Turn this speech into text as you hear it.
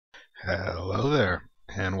Hello there,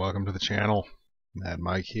 and welcome to the channel. Mad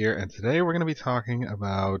Mike here, and today we're going to be talking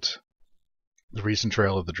about the recent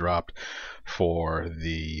trailer that dropped for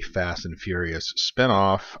the Fast and Furious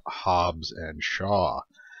spin-off, Hobbs and Shaw.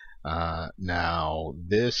 Now,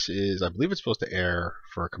 this is, I believe it's supposed to air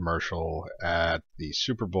for a commercial at the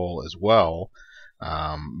Super Bowl as well,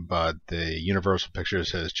 but the Universal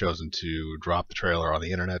Pictures has chosen to drop the trailer on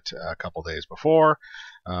the internet a couple days before,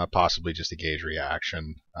 possibly just to gauge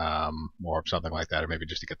reaction, or something like that, or maybe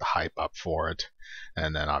just to get the hype up for it,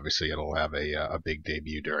 and then obviously it'll have a big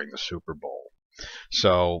debut during the Super Bowl.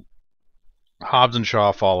 So Hobbs and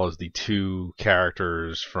Shaw follows the two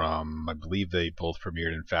characters from, I believe they both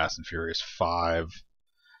premiered in Fast and Furious 5.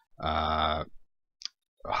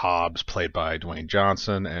 Hobbs, played by Dwayne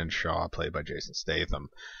Johnson, and Shaw, played by Jason Statham.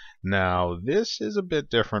 Now, this is a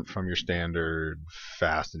bit different from your standard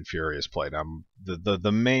Fast and Furious play. Now,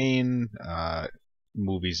 the main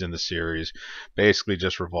movies in the series basically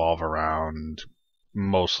just revolve around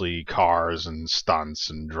mostly cars and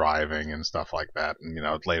stunts and driving and stuff like that. And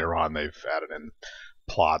later on they've added in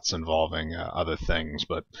plots involving other things,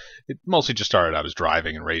 but it mostly just started out as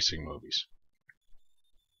driving and racing movies.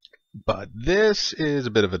 But this is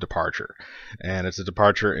a bit of a departure, and it's a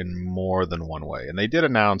departure in more than one way. And they did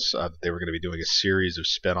announce that they were going to be doing a series of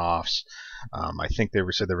spin-offs. I think they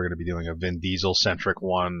said they were going to be doing a Vin Diesel-centric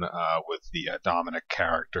one with the Dominic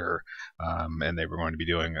character, and they were going to be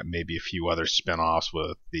doing maybe a few other spin-offs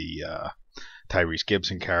with the Tyrese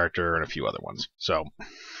Gibson character and a few other ones. So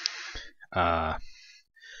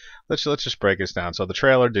let's just break this down. So the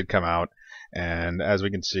trailer did come out. And as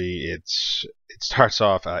we can see, it starts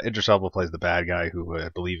off. Idris Elba plays the bad guy, who I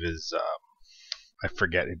believe is I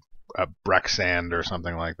forget, Brexand or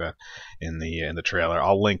something like that in the trailer.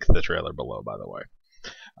 I'll link the trailer below, by the way.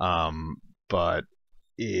 But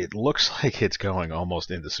it looks like it's going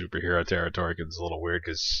almost into superhero territory. Cause it's a little weird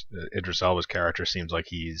because Idris Elba's character seems like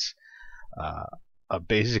he's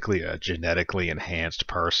basically a genetically enhanced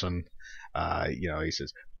person. He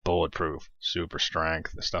says bulletproof, super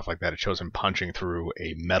strength, stuff like that. It shows him punching through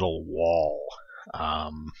a metal wall,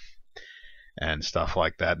 and stuff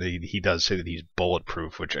like that. He does say that he's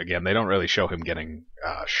bulletproof, which again they don't really show him getting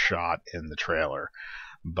shot in the trailer,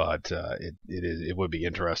 but it would be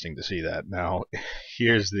interesting to see that. Now,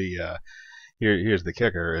 here's the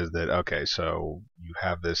kicker: is that okay? So you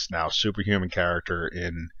have this now superhuman character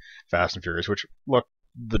in Fast and Furious, which look.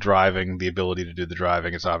 The driving, the ability to do the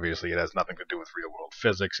driving, is obviously, it has nothing to do with real world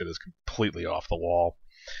physics. It is completely off the wall.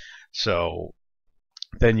 So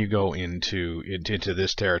then you go into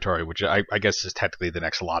this territory, which I guess is technically the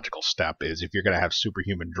next logical step. Is if you're going to have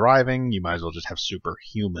superhuman driving, you might as well just have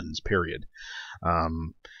superhumans. Period.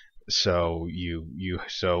 So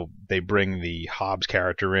so they bring the Hobbs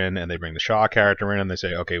character in, and they bring the Shaw character in, and they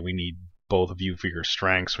say, okay, we need both of you for your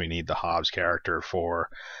strengths. We need the Hobbs character for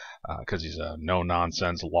because he's a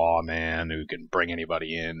no-nonsense lawman who can bring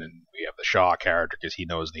anybody in, and we have the Shaw character because he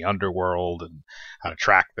knows the underworld and how to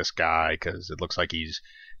track this guy, because it looks like he's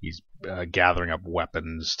gathering up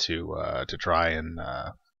weapons to try and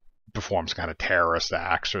perform some kind of terrorist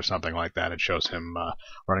acts or something like that. It shows him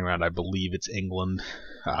running around. I believe it's England,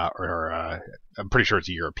 or I'm pretty sure it's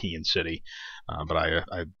a European city, but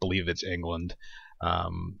I believe it's England.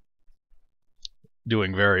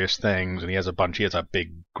 Doing various things, and he has a big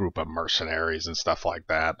group of mercenaries and stuff like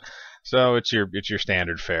that. So it's your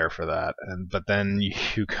standard fare for that. But then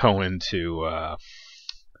you go into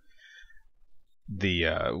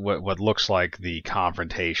what looks like the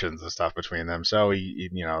confrontations and stuff between them. So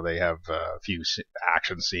they have a few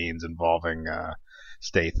action scenes involving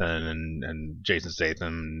Statham and Jason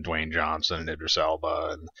Statham, Dwayne Johnson, and Idris Elba,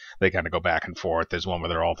 and they kind of go back and forth. There's one where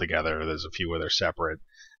they're all together. There's a few where they're separate.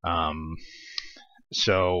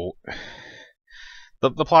 So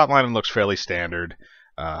the plot line looks fairly standard.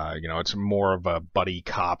 It's more of a buddy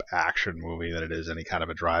cop action movie than it is any kind of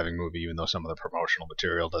a driving movie, even though some of the promotional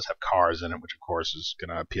material does have cars in it, which of course is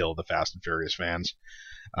going to appeal to the Fast and Furious fans.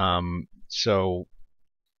 So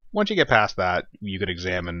once you get past that, you could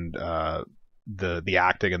examine the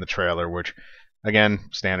acting in the trailer, which again,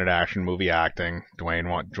 standard action movie acting.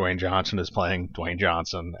 Dwayne Johnson is playing Dwayne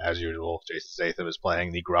Johnson as usual. Jason Statham is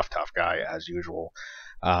playing the gruff tough guy as usual.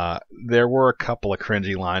 There were a couple of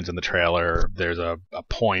cringy lines in the trailer. There's a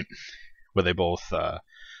point where they're both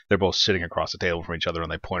sitting across the table from each other,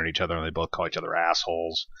 and they point at each other, and they both call each other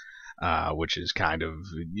assholes, which is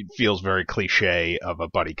it feels very cliche of a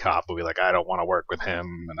buddy cop movie. Like, I don't want to work with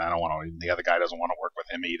him, and the other guy doesn't want to work with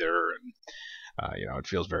him either, and it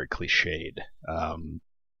feels very cliched.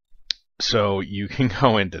 So you can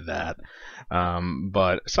go into that.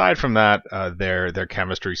 But aside from that, their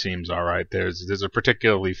chemistry seems all right. There's a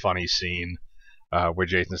particularly funny scene where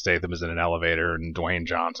Jason Statham is in an elevator and Dwayne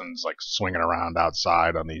Johnson's like swinging around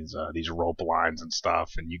outside on these rope lines and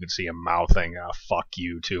stuff, and you can see him mouthing "fuck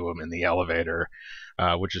you" to him in the elevator,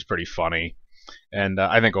 which is pretty funny. And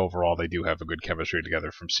I think overall they do have a good chemistry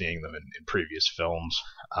together from seeing them in previous films.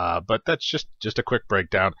 But that's just a quick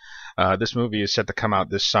breakdown. This movie is set to come out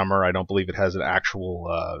this summer. I don't believe it has an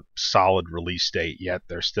actual solid release date yet.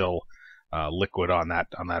 They're still liquid on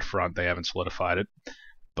that front. They haven't solidified it.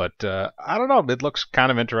 But I don't know. It looks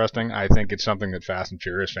kind of interesting. I think it's something that Fast and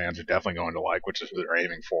Furious fans are definitely going to like, which is what they're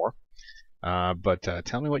aiming for. But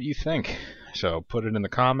tell me what you think. So put it in the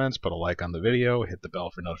comments, put a like on the video, hit the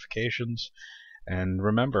bell for notifications, and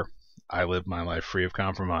remember, I live my life free of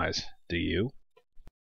compromise. Do you?